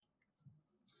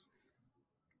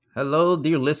Hello,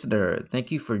 dear listener.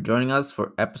 Thank you for joining us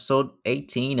for episode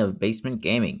 18 of Basement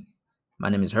Gaming. My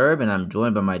name is Herb, and I'm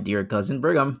joined by my dear cousin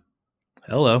Brigham.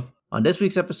 Hello. On this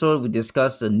week's episode, we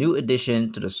discuss a new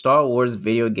addition to the Star Wars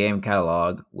video game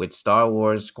catalog with Star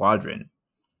Wars Squadron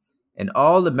and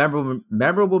all the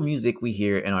memorable music we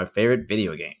hear in our favorite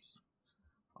video games.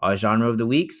 Our genre of the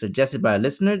week, suggested by a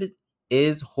listener,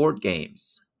 is Horde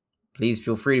Games. Please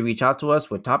feel free to reach out to us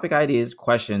with topic ideas,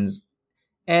 questions,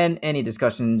 and any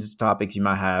discussions, topics you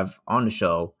might have on the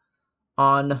show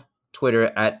on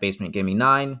Twitter at Basement Gaming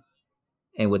 9.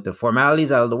 And with the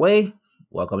formalities out of the way,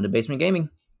 welcome to Basement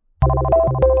Gaming.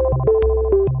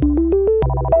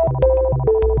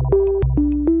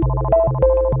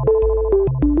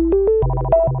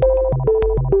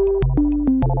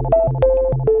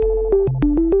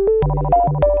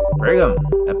 Brigham,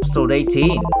 episode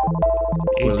 18.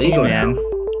 We're legal man. now.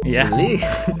 Yeah.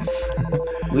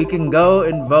 We can go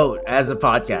and vote as a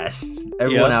podcast.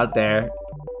 Everyone Yep. out there,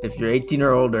 if you're 18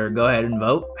 or older, go ahead and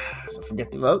vote. Don't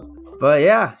forget to vote. But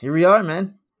yeah, here we are,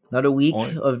 man. Another week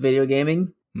of video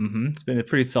gaming. It's been a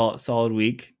pretty solid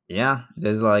week. Yeah,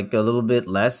 there's like a little bit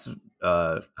less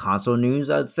console news,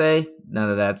 I'd say. Now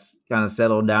that that's kind of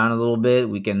settled down a little bit,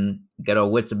 we can get our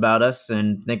wits about us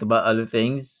and think about other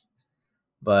things.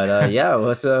 But yeah,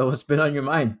 what's been on your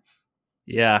mind?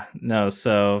 Yeah, no,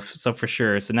 so for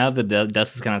sure. So now the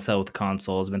dust is kind of settled with the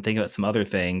consoles. I've been thinking about some other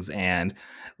things, and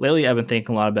lately I've been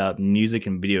thinking a lot about music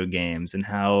and video games and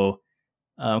how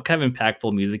kind of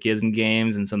impactful music is in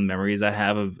games, and some memories I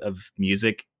have of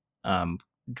music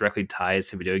directly ties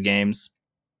to video games.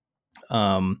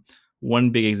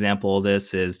 One big example of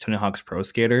this is Tony Hawk's Pro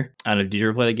Skater. I don't know, did you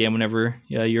ever play that game whenever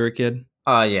you were a kid?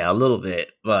 Yeah, a little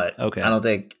bit, but Okay. I don't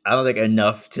think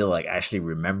enough to like actually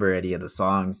remember any of the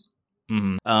songs.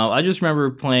 I just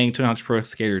remember playing Tony Hawk's Pro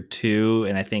Skater 2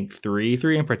 and I think 3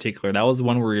 in particular. That was the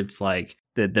one where it's like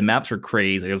the maps were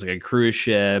crazy. It was like a cruise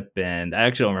ship, and I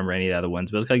actually don't remember any of the other ones,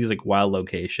 but it was like these like wild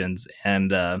locations. And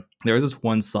there was this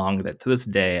one song that to this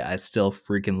day I still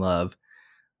freaking love,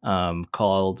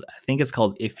 called, I think it's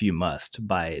called If You Must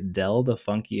by Del the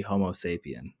Funky Homo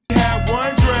Sapien. Had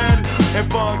one dread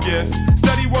and fungus.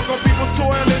 Steady work on people's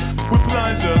toilets with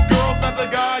plungers. Girls, not the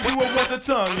guy you would want the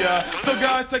tongue, yeah. So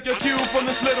guys, take your cue from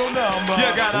this little number.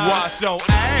 You gotta wash your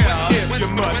ass if you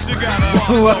must. You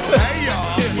gotta wash your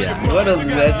ass if you must. What a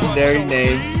legendary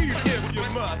name.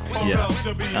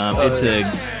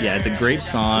 It's a great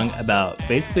song about,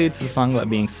 basically it's a song about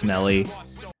being smelly.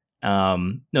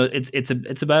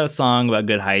 It's about a song about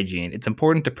good hygiene. It's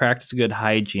important to practice good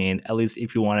hygiene, at least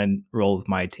if you want to roll with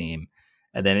my team.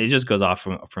 And then it just goes off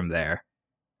from there.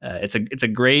 It's a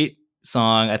great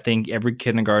song. I think every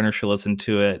kindergartner should listen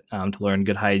to it to learn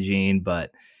good hygiene.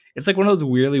 But it's like one of those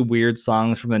really weird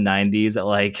songs from the 90s that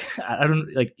like I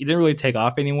don't like. It didn't really take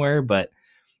off anywhere, but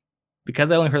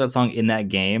because I only heard that song in that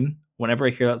game, whenever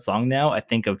I hear that song now, I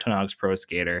think of Tony Hawk's Pro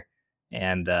Skater,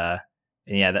 and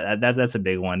yeah, that's a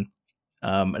big one.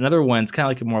 Another one's kind of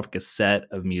like more of like a set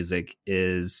of music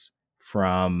is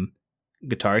from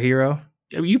Guitar Hero.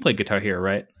 You played Guitar Hero,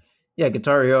 right? Yeah,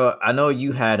 Guitar Hero. I know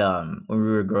you had when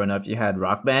we were growing up, you had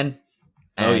Rock Band.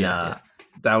 And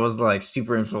that was like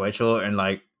super influential, and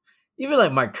like even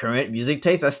like my current music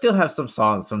taste, I still have some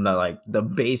songs from the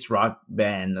base Rock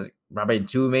Band, like Rock Band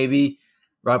 2 maybe,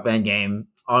 Rock Band game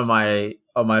on my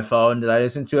phone that I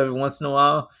listen to every once in a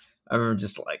while. I remember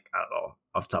just like, I don't know,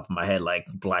 off the top of my head, like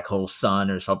Black Hole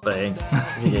Sun or something.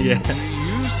 Yeah.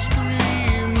 You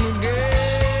scream again.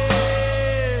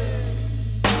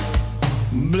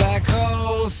 Black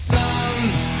hole sun,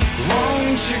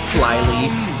 won't you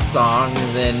Flyleaf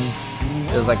songs, and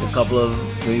there's like a couple of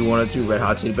maybe one or two Red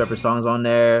Hot Chili Pepper songs on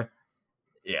there.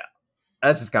 Yeah,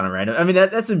 that's just kind of random. I mean,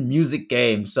 that's a music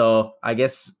game, so I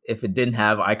guess if it didn't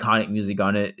have iconic music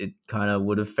on it, it kind of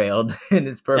would have failed in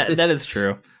its purpose. That is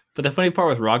true. But the funny part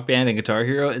with Rock Band and Guitar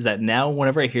Hero is that now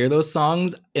whenever I hear those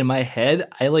songs in my head,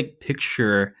 I like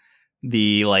picture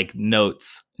the like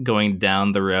notes going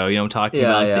down the road. You know what I'm talking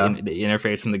about? The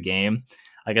interface from the game.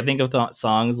 Like I think of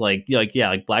songs like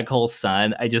Black Hole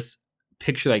Sun. I just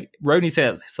picture like right when you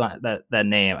say that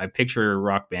name, I picture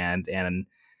Rock Band. And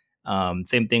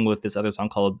same thing with this other song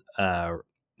called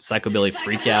Psychobilly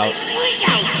Freak Out.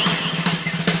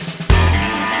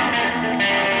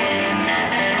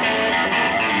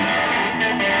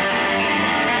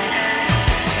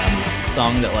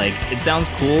 Song that like it sounds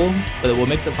cool, but what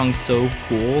makes that song so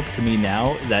cool to me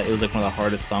now is that it was like one of the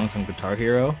hardest songs on Guitar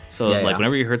Hero. So it's like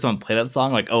whenever you heard someone play that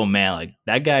song, like, oh man, like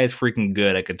that guy is freaking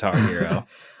good at Guitar Hero.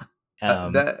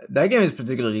 That game is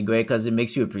particularly great because it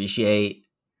makes you appreciate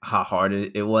how hard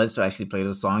it was to actually play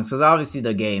those songs. Because obviously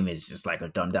the game is just like a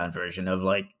dumbed down version of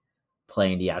like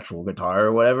playing the actual guitar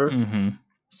or whatever. Mm-hmm.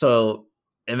 So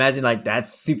imagine like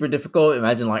that's super difficult.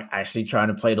 Imagine like actually trying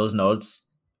to play those notes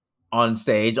on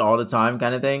stage all the time,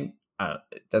 kind of thing.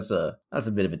 That's a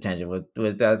bit of a tangent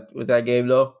with that game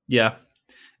though. Yeah.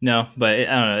 No, but I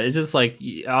don't know. It's just like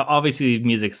obviously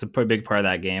music is a pretty big part of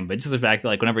that game, but just the fact that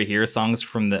like whenever I hear songs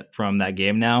from that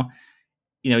game now,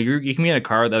 you know, you can be in a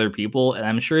car with other people, and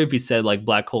I'm sure if you said like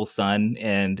Black Hole Sun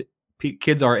and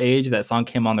kids our age, that song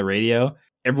came on the radio,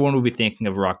 everyone would be thinking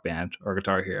of Rock Band or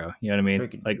Guitar Hero. You know what I mean?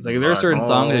 Freaking Like there are certain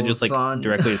songs that are just like Sun.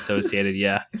 directly associated,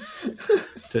 yeah,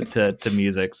 to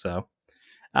music. So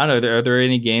I don't know. Are there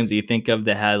any games that you think of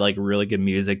that had like really good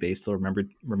music that you still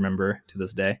remember to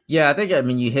this day? Yeah, I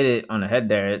mean you hit it on the head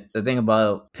there. The thing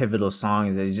about pivotal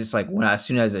songs is just like as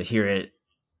soon as I hear it,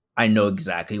 I know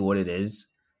exactly what it is.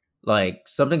 Like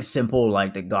something simple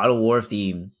like the God of War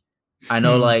theme. I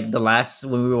know like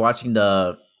when we were watching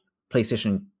the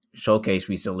PlayStation showcase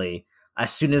recently,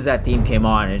 as soon as that theme came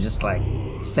on, it just like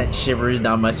sent shivers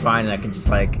down my spine, and I could just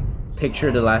like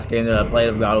picture the last game that I played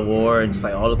of God of War and just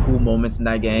like all the cool moments in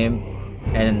that game.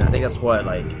 And I think that's what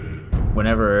like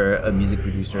whenever a music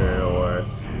producer or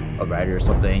a writer or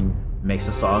something makes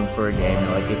a song for a game,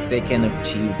 like if they can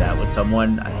achieve that with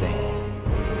someone, I think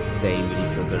they really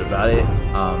feel good about it.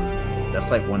 That's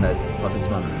like one that pops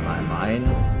into my mind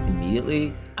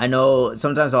immediately. I know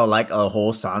sometimes I'll like a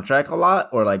whole soundtrack a lot,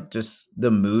 or like just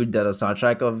the mood that a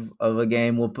soundtrack of a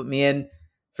game will put me in.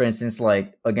 For instance,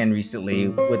 like again recently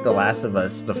with The Last of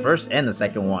Us, the first and the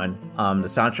second one, the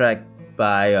soundtrack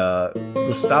by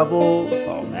Gustavo.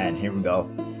 Oh man, here we go.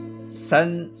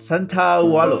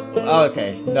 Santaolalla. Oh,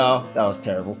 okay, no, that was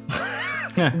terrible.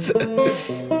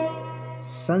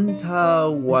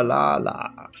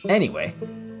 Santaolalla. Anyway,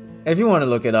 if you want to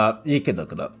look it up, you can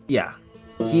look it up. Yeah.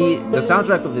 The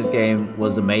soundtrack of this game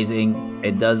was amazing.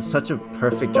 It does such a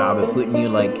perfect job of putting you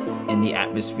like in the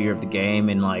atmosphere of the game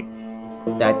and like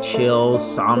that chill,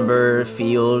 somber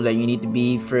feel that you need to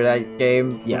be for that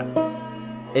game. Yeah.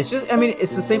 It's just, I mean,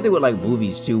 it's the same thing with like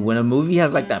movies too. When a movie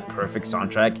has like that perfect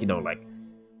soundtrack, you know, like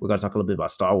we're going to talk a little bit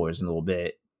about Star Wars in a little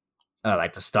bit.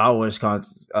 Like the Star Wars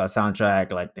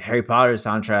soundtrack, like the Harry Potter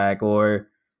soundtrack, or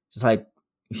just like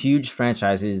huge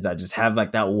franchises that just have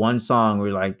like that one song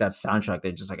where like that soundtrack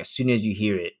that just like as soon as you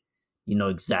hear it, you know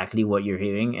exactly what you're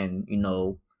hearing and you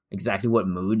know exactly what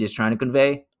mood it's trying to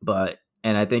convey.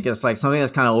 And I think it's like something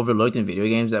that's kind of overlooked in video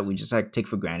games that we just like take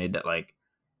for granted, that like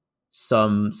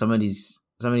some of these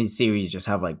series just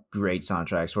have like great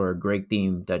soundtracks or a great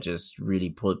theme that just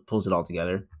really pulls it all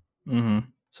together. Mm-hmm.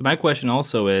 So my question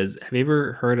also is, have you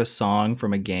ever heard a song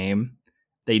from a game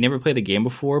that you never played the game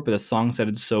before, but the song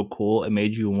sounded so cool it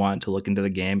made you want to look into the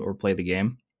game or play the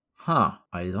game? Huh,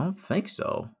 I don't think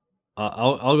so.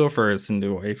 I'll go first, and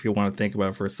if you want to think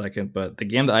about it for a second. But the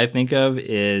game that I think of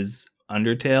is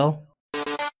Undertale.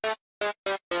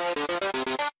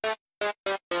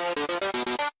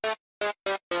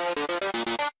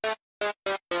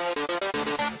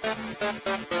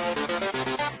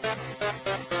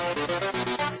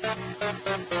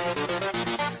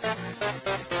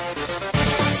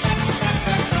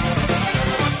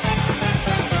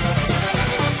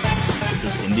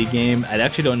 Game. I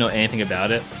actually don't know anything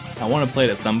about it. I want to play it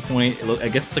at some point. I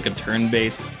guess it's like a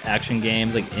turn-based action game.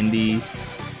 It's like indie.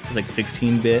 It's like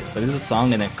 16-bit, but there's a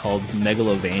song in it called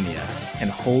Megalovania. And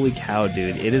holy cow,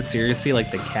 dude, it is seriously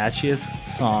like the catchiest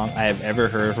song I have ever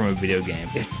heard from a video game.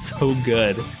 It's so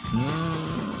good.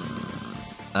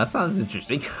 That sounds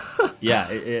interesting. Yeah,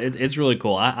 it's really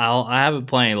cool. I have it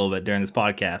playing a little bit during this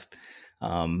podcast,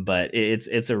 but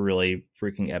it's a really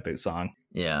freaking epic song.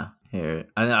 Yeah, here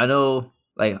I know.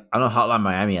 Like, I know Hotline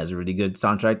Miami has a really good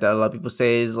soundtrack that a lot of people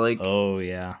say is like, oh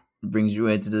yeah, brings you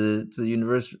into the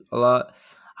universe a lot.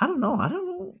 I don't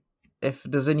know if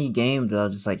there's any game that I'll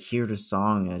just like hear the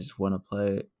song and I just want to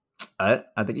play it. I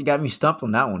think you got me stumped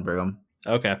on that one, Brigham.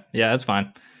 Okay, yeah, that's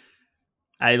fine.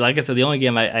 Like I said, the only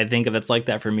game I think of that's like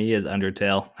that for me is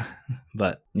Undertale.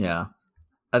 But yeah,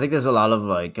 I think there's a lot of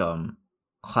like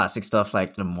classic stuff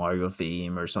like the Mario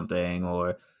theme or something,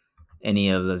 or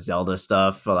any of the Zelda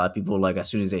stuff. A lot of people, like, as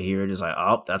soon as they hear it, it's like,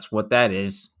 oh, that's what that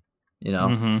is. You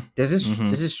know, there's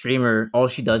this streamer. All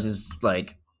she does is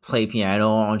like play piano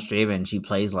on stream, and she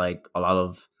plays like a lot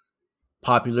of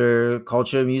popular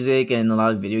culture music and a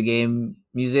lot of video game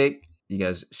music. You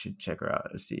guys should check her out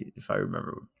and see if I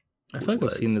remember. I feel like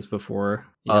I've seen this before.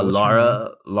 Yeah,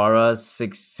 Laura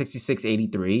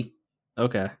 6683.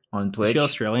 Okay, on Twitch. Is she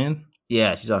Australian?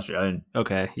 Yeah, she's Australian.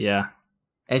 Okay, yeah.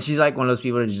 And she's like one of those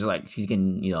people that just like, she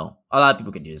can, you know, a lot of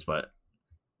people can do this, but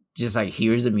just like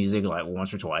hears the music like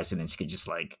once or twice and then she could just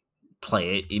like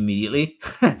play it immediately.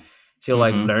 She'll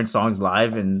like learn songs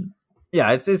live and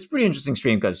yeah, it's pretty interesting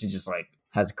stream because she just like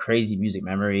has crazy music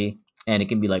memory, and it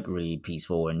can be like really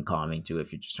peaceful and calming too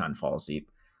if you're just trying to fall asleep.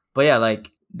 But yeah,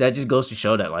 like that just goes to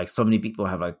show that like so many people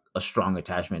have like a strong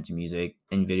attachment to music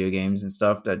in video games and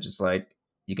stuff that just like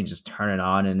you can just turn it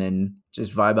on and then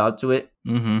just vibe out to it.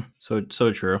 Mm-hmm.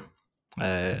 So true.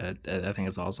 I think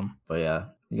it's awesome. But yeah,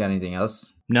 you got anything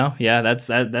else? No, yeah,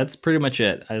 that's pretty much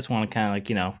it. I just want to kind of like,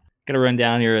 get to run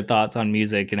down your thoughts on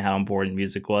music and how important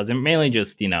music was, and mainly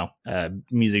just,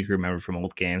 music you remember from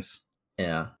old games.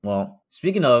 Yeah. Well,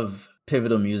 speaking of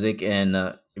pivotal music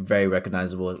and very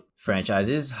recognizable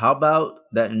franchises, how about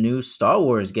that new Star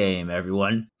Wars game,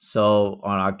 everyone? So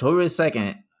on October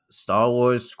 2nd, Star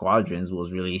Wars Squadrons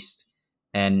was released,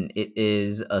 and it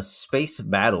is a space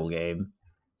battle game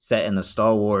set in the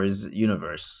Star Wars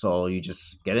universe. So you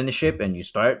just get in the ship and you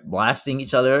start blasting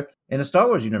each other in the Star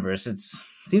Wars universe.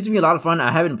 Seems to be a lot of fun.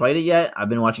 I haven't played it yet. I've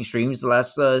been watching streams the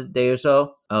last day or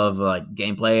so of like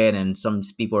gameplay, and some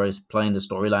people are playing the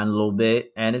storyline a little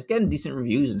bit, and it's getting decent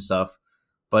reviews and stuff.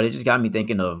 But it just got me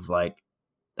thinking of like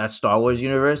that Star Wars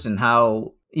universe and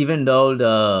how even though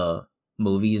the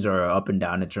movies are up and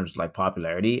down in terms of like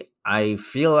popularity, I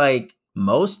feel like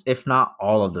most, if not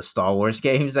all, of the Star Wars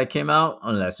games that came out,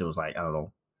 unless it was like, I don't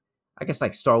know, I guess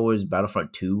like Star Wars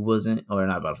Battlefront 2 wasn't, or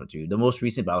not Battlefront 2, the most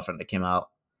recent Battlefront that came out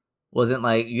wasn't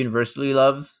like universally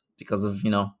loved because of,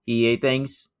 EA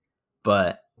things.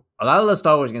 But a lot of the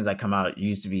Star Wars games that come out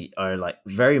are like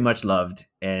very much loved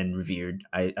and revered,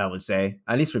 I would say.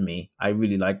 At least for me. I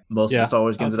really like most of the Star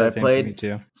Wars games that I've played.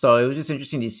 Too. So it was just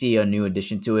interesting to see a new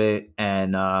addition to it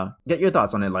and get your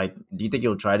thoughts on it. Like, do you think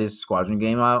you'll try this Squadron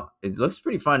game out? It looks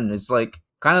pretty fun. It's like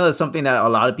kind of something that a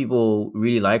lot of people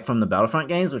really like from the Battlefront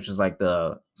games, which is like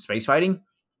the space fighting.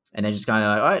 And then just kind of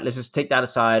like, all right, let's just take that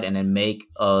aside and then make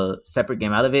a separate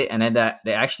game out of it. And then that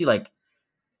they actually like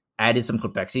added some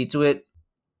complexity to it.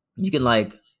 You can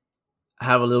like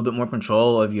have a little bit more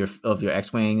control of your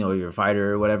X-Wing or your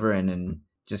fighter or whatever, and then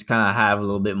just kind of have a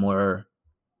little bit more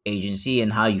agency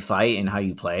in how you fight and how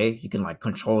you play. You can like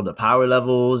control the power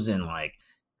levels and like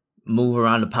move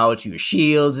around the power to your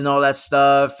shields and all that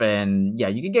stuff. And yeah,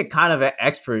 you can get kind of an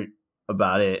expert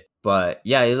about it. But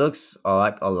yeah, it looks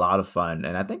like a lot of fun,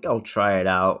 and I think I'll try it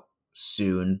out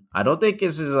soon. I don't think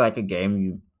this is like a game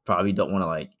you probably don't want to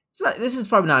like. This is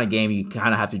probably not a game you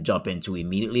kind of have to jump into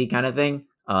immediately, kind of thing.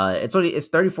 It's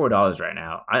 $34 right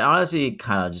now. I honestly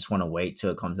kind of just want to wait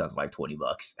till it comes out to like $20,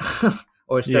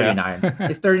 or it's $39. Yeah.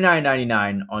 It's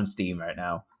 $39.99 on Steam right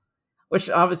now,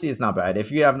 which obviously is not bad. If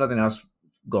you have nothing else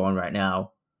going right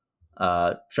now,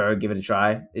 sure, give it a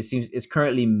try. It's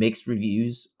currently mixed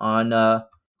reviews on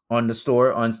the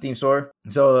store, on Steam store.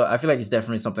 So I feel like it's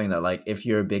definitely something that like if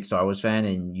you're a big Star Wars fan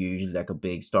and you're usually like a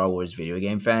big Star Wars video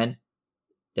game fan,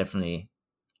 definitely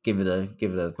give it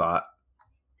a thought.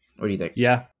 What do you think?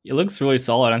 Yeah, it looks really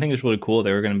solid. I think it's really cool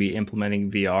they were going to be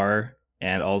implementing VR,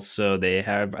 and also they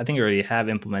already have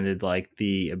implemented like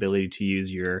the ability to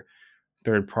use your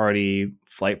third-party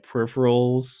flight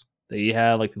peripherals that you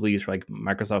have, like people use for like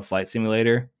Microsoft Flight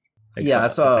Simulator. Like, yeah, I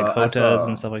saw like HOTAS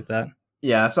and stuff like that.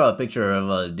 Yeah, I saw a picture of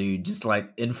a dude just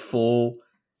like in full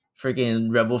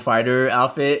freaking Rebel Fighter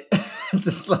outfit,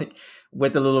 just like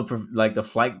with the little like the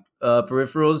flight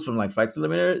peripherals from like Flight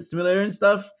Simulator and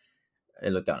stuff.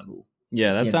 It looked kind of cool.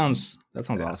 Yeah, that sounds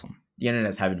awesome. The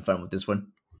internet's having fun with this one.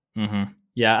 Mm-hmm.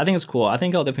 Yeah, I think it's cool. I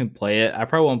think I'll definitely play it. I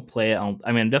probably won't play it on.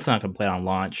 I mean, I'm definitely not going to play it on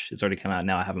launch. It's already come out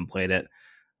now. I haven't played it.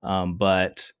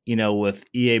 But with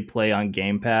EA Play on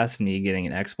Game Pass and you getting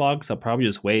an Xbox, I'll probably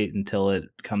just wait until it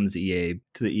comes to the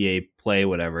EA Play,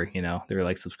 whatever, their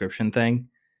like subscription thing,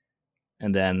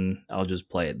 and then I'll just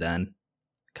play it then.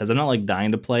 Because I'm not like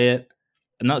dying to play it.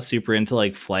 I'm not super into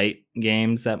like flight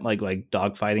games that like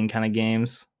dogfighting kind of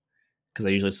games because I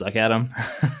usually suck at them.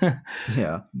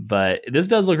 Yeah, but this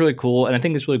does look really cool, and I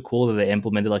think it's really cool that they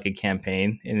implemented like a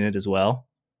campaign in it as well.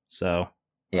 So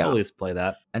yeah, I'll at least play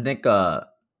that. I think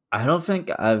I don't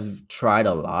think I've tried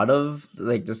a lot of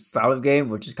like this style of game,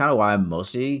 which is kind of why I'm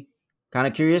mostly kind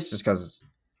of curious, just because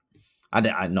I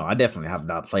definitely have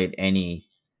not played any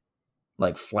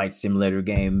like flight simulator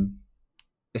game,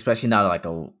 especially not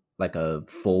like a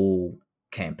full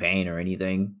campaign or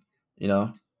anything,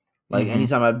 Like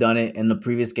anytime I've done it in the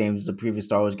previous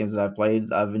Star Wars games that I've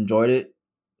played, I've enjoyed it.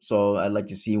 So I'd like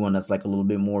to see one that's like a little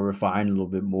bit more refined, a little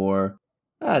bit more,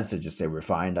 I'd just say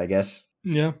refined, I guess.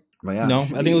 Yeah. But yeah, no, I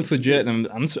think it looks legit, and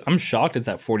I'm shocked it's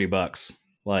at $40.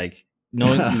 Like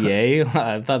knowing EA,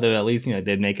 I thought that at least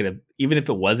they'd make it even if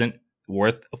it wasn't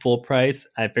worth a full price.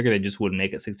 I figured they just wouldn't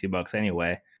make it $60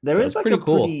 anyway. There is like a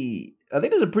cool.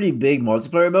 there's a pretty big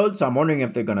multiplayer mode, so I'm wondering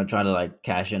if they're gonna try to like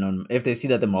cash in on, if they see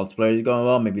that the multiplayer is going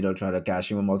well, maybe they'll try to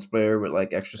cash in with multiplayer with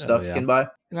like extra stuff you can buy.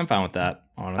 And I'm fine with that,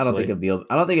 honestly. I don't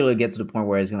think it'll get to the point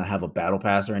where it's gonna have a battle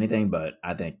pass or anything, but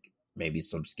I think maybe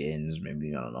some skins,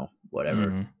 maybe, I don't know,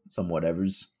 whatever, some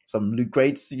whatevers, some loot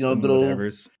crates, you know,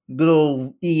 good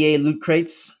old EA loot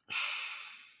crates.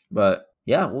 But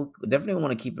yeah, we'll definitely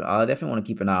want to keep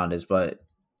an eye on this. But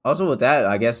also with that,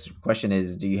 I guess question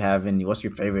is, do you have what's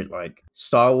your favorite like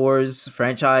Star Wars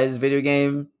franchise video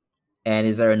game? And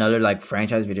is there another like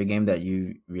franchise video game that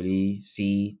you really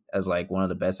see as like one of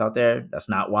the best out there that's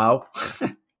not WoW?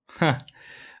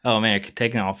 Oh man,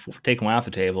 taking WoW off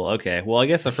the table. Okay, well I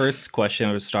guess the first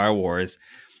question was Star Wars.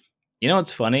 You know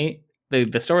what's funny?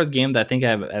 The Star Wars game that I think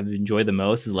I've enjoyed the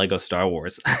most is Lego Star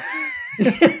Wars.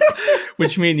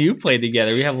 Which me and you played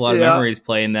together. We have a lot of memories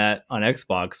playing that on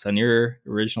Xbox, on your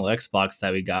original Xbox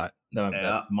that we got.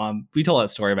 Mom, we told that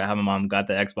story about how my mom got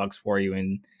the Xbox for you,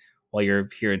 and while we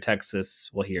were in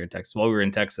Texas, and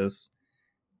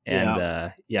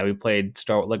we played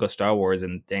Lego Star Wars,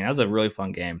 and dang, that was a really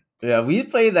fun game. Yeah, we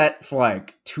played that for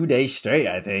like 2 days straight.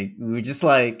 I think we were just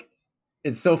like,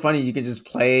 it's so funny you can just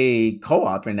play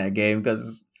co-op in that game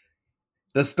because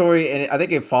the story, and I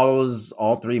think it follows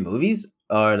all 3 movies.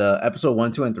 Or the episode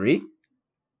 1, 2, and 3,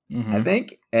 I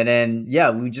think. And then,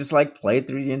 we just like played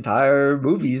through the entire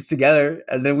movies together.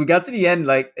 And then we got to the end,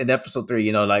 like in episode 3,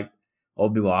 you know, like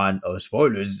Obi-Wan,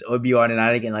 spoilers, Obi-Wan and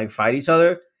Anakin like fight each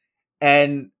other.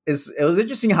 And it was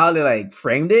interesting how they like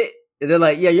framed it. They're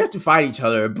like, yeah, you have to fight each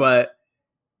other, but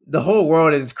the whole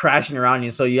world is crashing around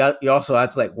you. So you also have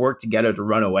to like work together to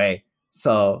run away.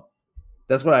 So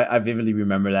that's what I vividly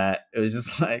remember that. It was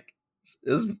just like,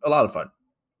 it was a lot of fun.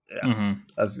 Yeah,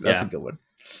 that's a good one.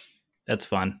 That's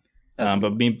fun.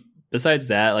 Besides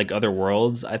that, like other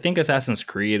worlds, I think Assassin's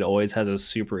Creed always has a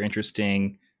super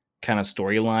interesting kind of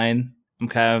storyline. I'm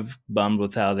kind of bummed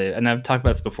with how and I've talked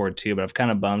about this before too, but I've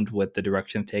kind of bummed with the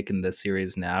direction they've taken this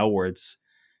series now, where it's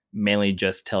mainly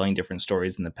just telling different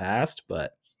stories in the past.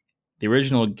 But the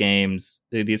original games,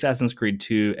 the Assassin's Creed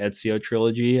 2 Ezio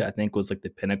trilogy, I think was like the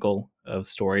pinnacle of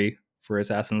story for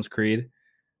Assassin's Creed,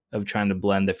 of trying to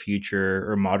blend the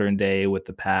future or modern day with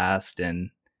the past and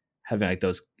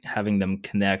having them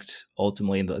connect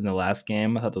ultimately in the last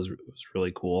game. I thought those was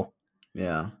really cool.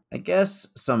 Yeah. I guess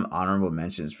some honorable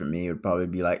mentions for me would probably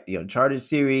be like the Uncharted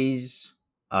series.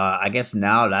 I guess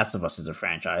now Last of Us is a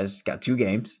franchise. It's got 2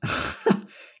 games.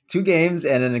 2 games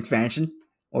and an expansion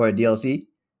or a DLC.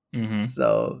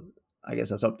 So I guess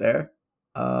that's up there.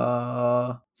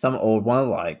 Some old ones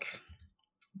like,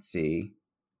 let's see.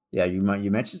 Yeah, you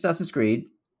mentioned Assassin's Creed.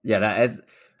 Yeah, that's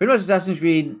pretty much Assassin's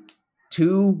Creed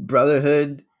 2,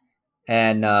 Brotherhood,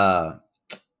 and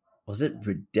was it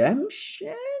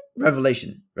Redemption?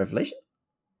 Revelation?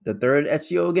 The third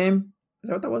Ezio game? Is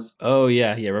that what that was? Oh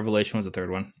yeah, Revelation was the third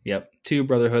one. Yep, 2,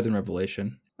 Brotherhood, and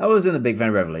Revelation. I wasn't a big fan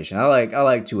of Revelation. I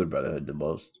like 2 with Brotherhood the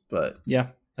most, but yeah,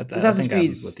 Assassin's Creed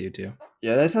with you too.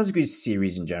 Yeah, the Assassin's Creed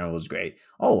series in general was great.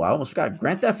 Oh, I almost forgot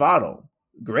Grand Theft Auto.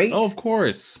 Great. Oh, of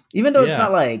course. Even though it's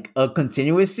not like a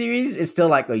continuous series, it's still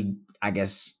like I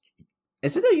guess,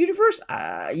 is it a universe?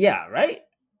 Yeah, right?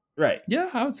 Right. Yeah,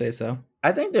 I would say so.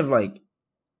 I think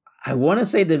I want to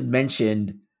say they've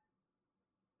mentioned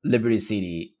Liberty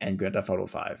City and Grand Theft Auto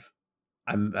 5.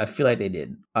 I feel like they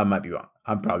did. I might be wrong.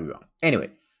 I'm probably wrong.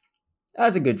 Anyway,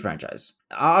 that's a good franchise.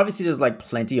 Obviously, there's like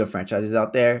plenty of franchises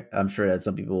out there. I'm sure that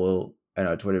some people will, I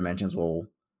know Twitter mentions will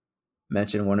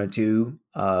mention 1 or 2.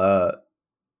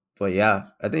 But yeah,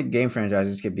 I think game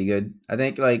franchises could be good. I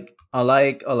think like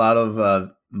unlike a lot of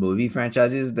movie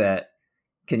franchises that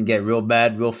can get real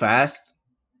bad real fast,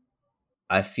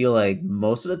 I feel like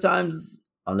most of the times,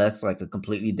 unless like a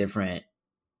completely different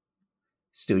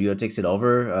studio takes it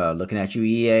over, looking at you,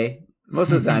 EA,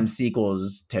 most of the time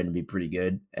sequels tend to be pretty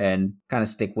good and kind of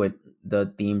stick with the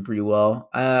theme pretty well.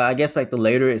 I guess like the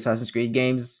later Assassin's Creed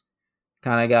games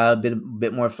kind of got a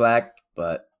bit more flack,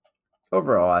 but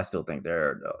overall, I still think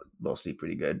they're mostly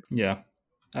pretty good. Yeah,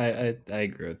 I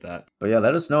agree with that. But yeah,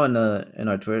 let us know in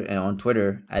our Twitter and on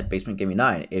Twitter at Basement Gaming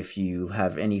 9 if you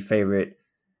have any favorite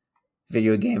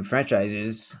video game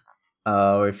franchises,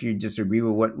 or if you disagree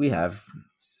with what we have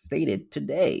stated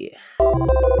today.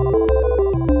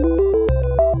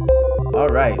 All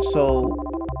right, so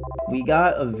we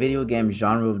got a video game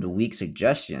genre of the week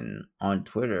suggestion on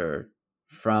Twitter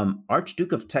from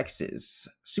Archduke of Texas,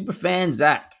 superfan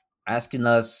Zach, asking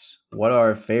us what are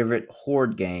our favorite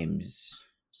horde games.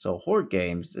 So horde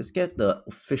games, let's get the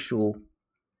official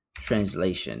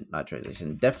definition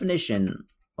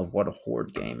of what a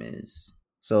horde game is.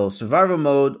 So, survival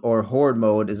mode or horde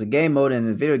mode is a game mode in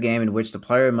a video game in which the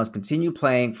player must continue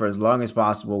playing for as long as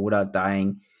possible without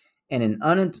dying in an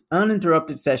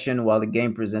uninterrupted session while the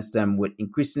game presents them with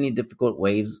increasingly difficult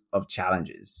waves of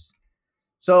challenges.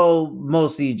 So,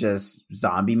 mostly just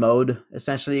zombie mode,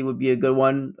 essentially, would be a good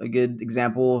one, a good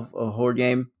example of a horde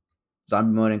game.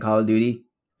 Zombie mode in Call of Duty,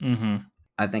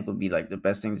 I think would be like the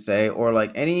best thing to say. Or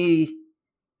like any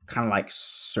kind of like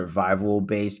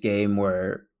survival-based game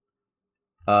where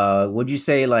would you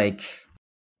say like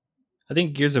I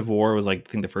think Gears of War was like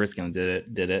I think the first game did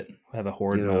it. Have a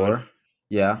horde mode. War?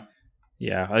 Yeah.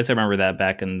 Yeah, at least I remember that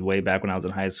way back when I was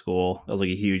in high school. That was like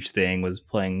a huge thing, was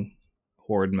playing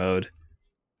horde mode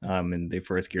in the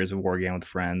first Gears of War game with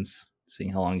friends,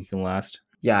 seeing how long you can last.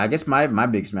 Yeah, I guess my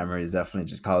biggest memory is definitely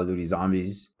just Call of Duty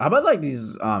Zombies. How about like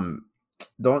these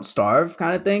Don't Starve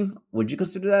kind of thing? Would you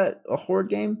consider that a horde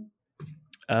game?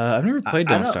 I've never played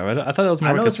Don't Starve. I thought that was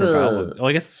more like a survival. Well,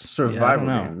 I guess survival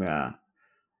game. Yeah,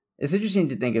 it's interesting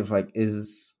to think of like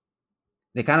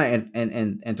they kind of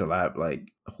interlap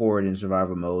like horde and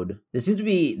survival mode.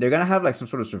 They're gonna have like some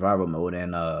sort of survival mode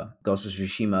in Ghost of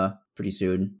Tsushima pretty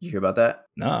soon. Did you hear about that?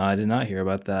 No, I did not hear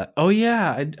about that. Oh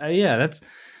yeah,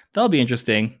 that'll be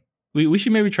interesting. We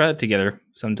should maybe try that together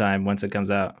sometime once it comes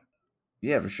out.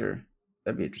 Yeah, for sure.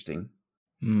 That'd be interesting.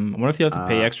 I wonder if you have to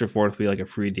pay extra for it to be like a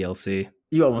free DLC.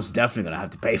 You almost definitely gonna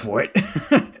have to pay for it.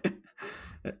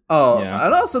 Yeah. I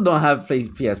also don't have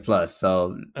PS Plus,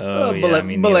 so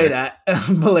belay that.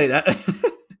 Belay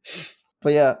that.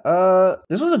 But yeah,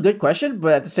 this was a good question,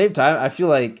 but at the same time, I feel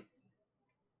like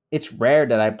it's rare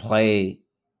that I play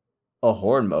a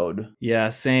horde mode. Yeah,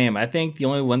 same. I think the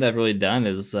only one that I've really done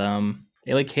is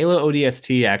like Halo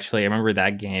ODST. Actually, I remember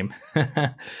that game.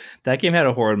 That game had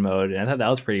a horde mode, and I thought that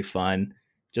was pretty fun.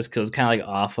 Just because it was kind of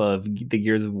like off of the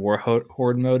Gears of War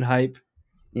horde mode hype.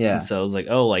 Yeah. And so I was like,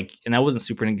 oh, like, and I wasn't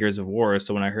super into Gears of War.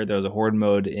 So when I heard there was a horde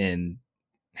mode in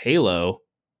Halo,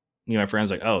 my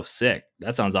friends were like, oh, sick.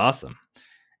 That sounds awesome.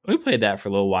 We played that for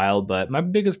a little while, but my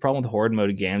biggest problem with horde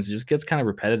mode games just gets kind of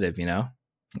repetitive,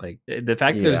 Like the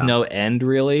fact that there's no end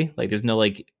really, like there's no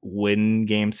like win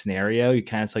game scenario. You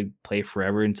kind of just like play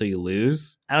forever until you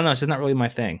lose. I don't know. It's just not really my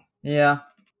thing. Yeah.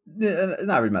 It's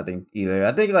not really my thing either.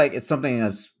 I think like it's something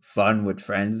that's fun with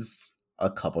friends a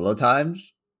couple of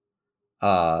times.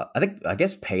 I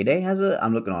guess Payday has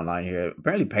I'm looking online here.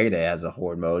 Apparently Payday has a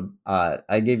horde mode.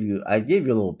 I gave you a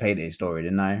little Payday story,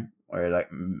 didn't I? Where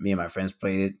like me and my friends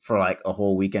played it for like a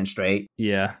whole weekend straight.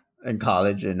 Yeah. In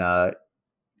college and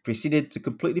proceeded to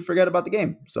completely forget about the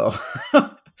game. So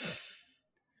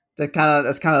that's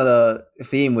kind of the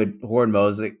theme with horde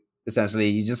modes. Like, essentially,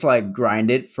 you just like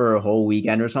grind it for a whole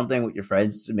weekend or something with your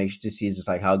friends to see just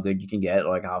like how good you can get, or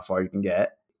like how far you can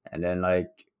get, and then like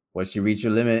once you reach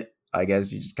your limit, I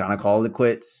guess you just kind of call it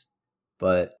quits.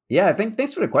 But yeah, I think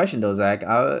thanks for the question though, Zach.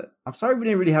 I'm sorry we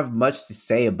didn't really have much to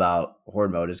say about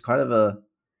horde mode. It's kind of a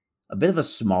bit of a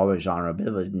smaller genre, a bit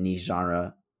of a niche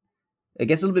genre. It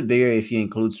gets a little bit bigger if you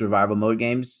include survival mode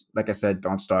games. Like I said,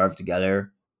 Don't Starve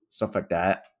Together, stuff like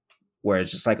that, where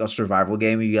it's just like a survival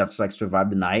game. You have to like survive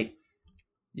the night.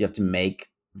 You have to make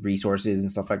resources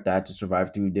and stuff like that to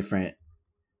survive through different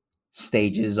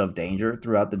stages of danger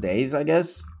throughout the days, I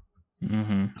guess.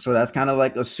 Mm-hmm. So that's kind of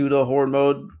like a pseudo horde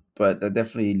mode, but that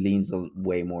definitely leans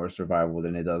way more survival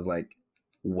than it does like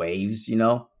waves,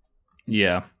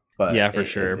 Yeah. But yeah, for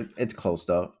sure. It's close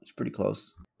though. It's pretty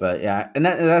close. But yeah, and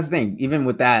that's the thing. Even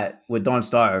with Don't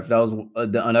Starve, that was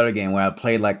another game where I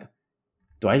played like,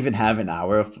 do I even have an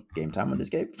hour of game time on this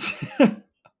game?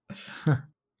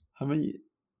 How many?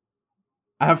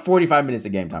 I have 45 minutes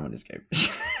of game time on this game.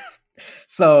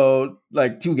 So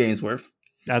like 2 games worth.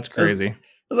 That's crazy. I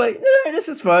was like, this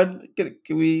is fun. Can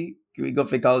we go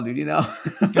play Call of Duty now?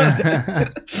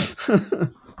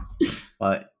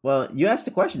 But well, you asked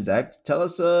the question, Zach. Tell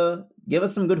us, give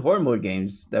us some good horde mode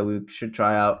games that we should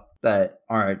try out that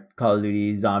aren't Call of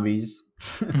Duty Zombies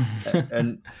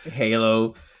and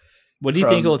Halo. What do you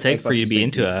think it will take for you to be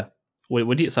into a?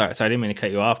 What do you? Sorry, I didn't mean to cut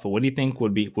you off. But what do you think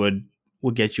would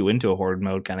get you into a horde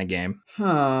mode kind of game?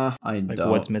 I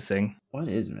don't. What's missing? What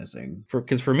is missing?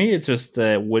 Because for me, it's just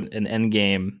an end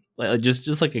game, like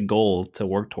just like a goal to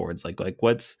work towards. Like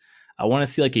what's I want to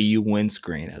see like a you win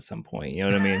screen at some point. You know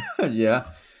what I mean? Yeah.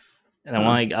 And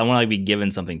I want to be given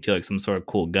something too, like some sort of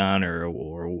cool gun or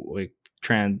like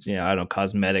I don't know,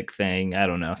 cosmetic thing. I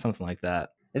don't know, something like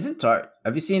that.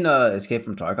 Have you seen Escape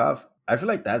from Tarkov? I feel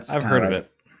like I've heard of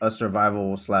it. A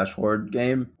survival / horde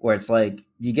game where it's like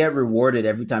you get rewarded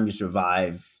every time you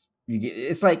survive.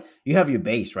 It's like you have your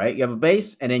base, right? You have a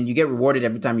base, and then you get rewarded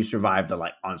every time you survive the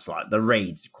like onslaught, the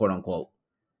raids, quote unquote.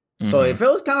 Mm-hmm. So it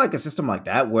feels kind of like a system like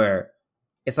that where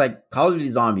it's like Call of Duty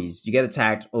Zombies. You get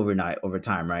attacked over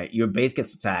time, right? Your base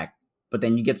gets attacked, but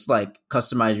then you get to like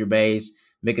customize your base,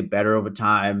 make it better over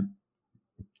time.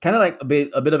 Kind of like a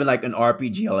bit of an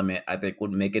RPG element, I think,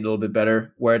 would make it a little bit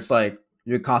better, where it's like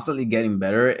you're constantly getting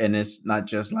better, and it's not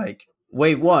just like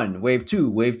wave 1, wave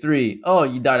 2, wave 3. Oh,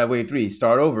 you died at wave 3,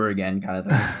 start over again, kind of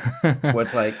thing. Where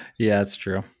it's like, yeah, that's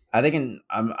true. I think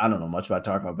I don't know much about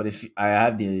Tarkov, but if I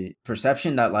have the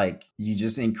perception that like you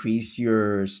just increase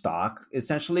your stock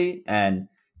essentially, and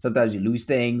sometimes you lose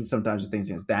things, sometimes your things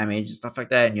get damaged and stuff like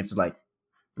that, and you have to like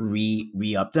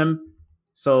re-up them.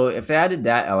 So if they added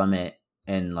that element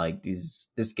in like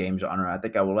this game genre, I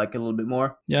think I would like it a little bit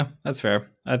more. Yeah, that's fair.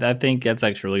 I think that's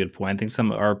actually a really good point. I think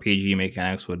some RPG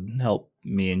mechanics would help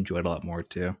me enjoy it a lot more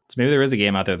too. So maybe there is a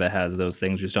game out there that has those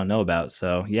things we just don't know about.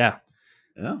 So yeah.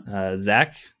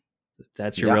 Zach, if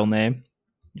that's your real name,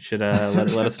 you should let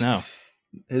us know.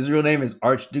 His real name is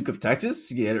Archduke of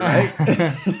Texas. You get it right.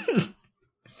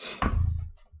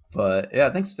 But yeah,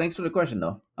 thanks for the question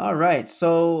though. All right,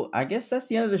 so I guess that's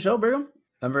the end of the show, Brigham.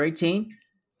 Number 18.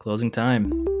 Closing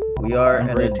time. We are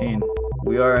number 18.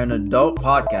 We are an adult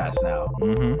podcast now.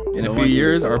 Mm-hmm. In a few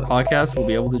years, our podcast will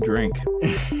be able to drink. A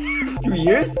few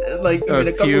years? Like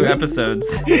a few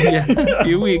episodes. Yeah, a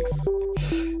few weeks.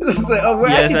 It's like, we're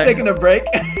actually taking a break.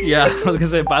 Yeah, I was gonna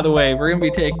say. By the way, we're gonna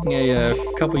be taking a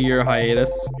couple year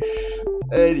hiatus.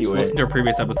 Anyway, just listen to our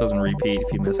previous episodes and repeat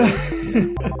if you miss us.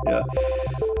 Yeah.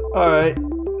 All right.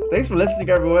 Thanks for listening,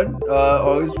 everyone.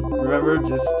 Always remember,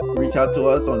 just reach out to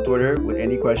us on Twitter with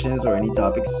any questions or any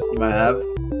topics you might have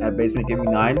at Basement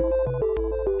Gaming 9.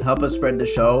 Help us spread the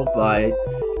show by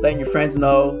letting your friends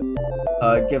know.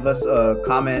 Give us a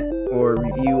comment or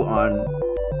review on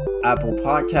Apple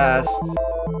Podcasts.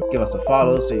 Give us a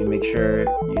follow so you make sure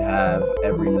you have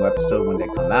every new episode when they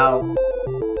come out.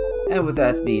 And with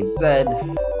that being said,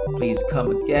 please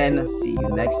come again. See you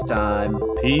next time.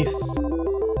 Peace.